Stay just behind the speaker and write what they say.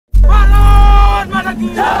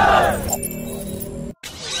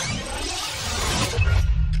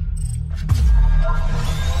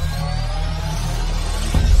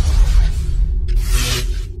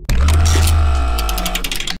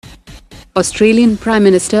Australian Prime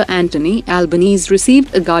Minister Anthony Albanese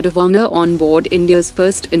received a Guard of Honour on board India's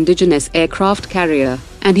first indigenous aircraft carrier,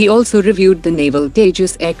 and he also reviewed the naval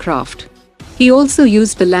Tejas aircraft. He also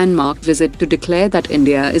used the landmark visit to declare that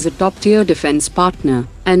India is a top-tier defence partner,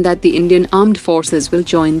 and that the Indian Armed Forces will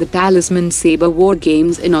join the Talisman Sabre War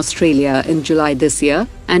Games in Australia in July this year,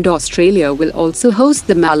 and Australia will also host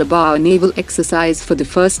the Malabar naval exercise for the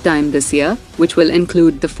first time this year, which will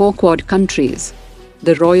include the 4 Quad countries.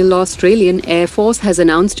 The Royal Australian Air Force has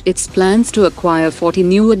announced its plans to acquire 40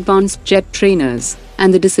 new advanced jet trainers,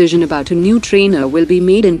 and the decision about a new trainer will be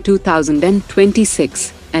made in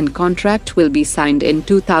 2026, and contract will be signed in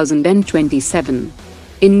 2027.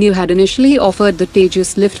 India had initially offered the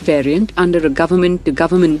Tejas lift variant under a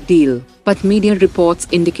government-to-government deal, but media reports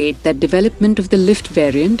indicate that development of the lift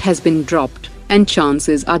variant has been dropped, and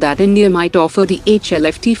chances are that India might offer the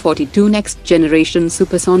HLFT-42 next-generation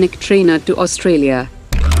supersonic trainer to Australia.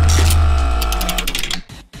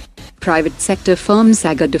 Private sector firm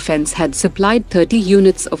Sagar Defence had supplied 30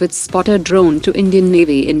 units of its spotter drone to Indian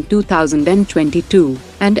Navy in 2022,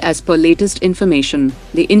 and as per latest information,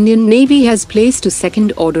 the Indian Navy has placed a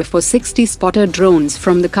second order for 60 spotter drones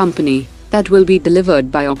from the company, that will be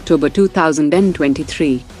delivered by October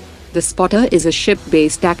 2023. The spotter is a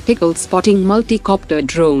ship-based tactical spotting multi-copter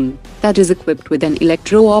drone that is equipped with an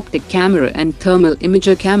electro-optic camera and thermal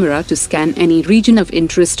imager camera to scan any region of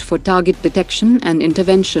interest for target detection and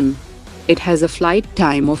intervention. It has a flight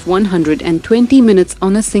time of 120 minutes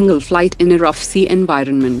on a single flight in a rough sea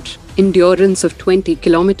environment, endurance of 20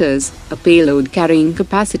 kilometers, a payload carrying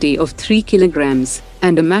capacity of 3 kilograms,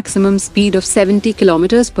 and a maximum speed of 70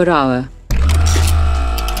 kilometers per hour.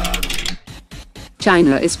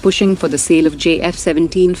 China is pushing for the sale of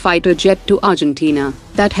JF-17 fighter jet to Argentina,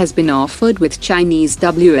 that has been offered with Chinese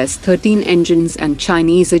WS-13 engines and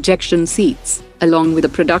Chinese ejection seats, along with a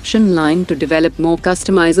production line to develop more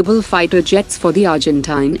customizable fighter jets for the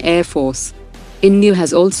Argentine Air Force. India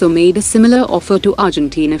has also made a similar offer to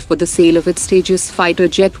Argentina for the sale of its Tejas fighter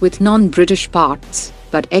jet with non-British parts.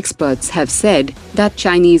 But experts have said that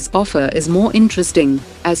Chinese offer is more interesting,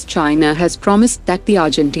 as China has promised that the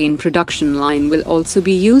Argentine production line will also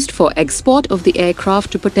be used for export of the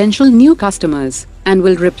aircraft to potential new customers, and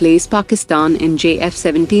will replace Pakistan in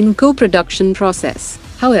JF-17 co-production process.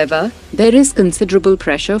 However, there is considerable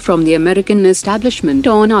pressure from the American establishment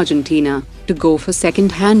on Argentina to go for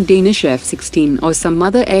second-hand Danish F-16 or some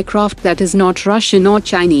other aircraft that is not Russian or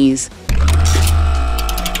Chinese.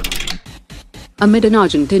 Amid an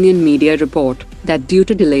Argentinian media report that due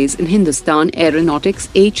to delays in Hindustan Aeronautics'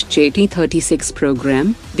 HJT-36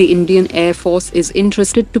 program, the Indian Air Force is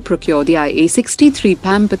interested to procure the IA-63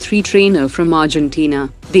 Pampa III trainer from Argentina.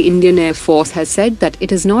 The Indian Air Force has said that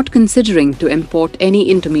it is not considering to import any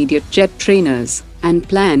intermediate jet trainers, and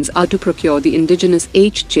plans are to procure the indigenous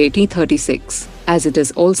HJT-36, as it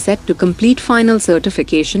is all set to complete final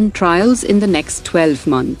certification trials in the next 12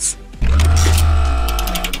 months.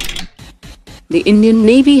 The Indian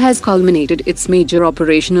Navy has culminated its major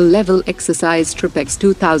operational level exercise TROPEX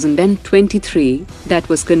 2023 that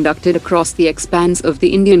was conducted across the expanse of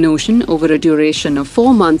the Indian Ocean over a duration of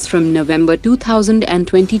 4 months from November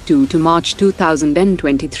 2022 to March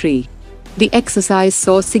 2023. The exercise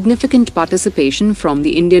saw significant participation from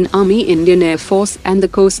the Indian Army, Indian Air Force and the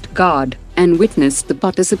Coast Guard, and witnessed the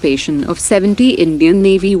participation of 70 Indian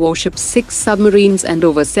Navy warships, 6 submarines and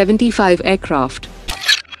over 75 aircraft.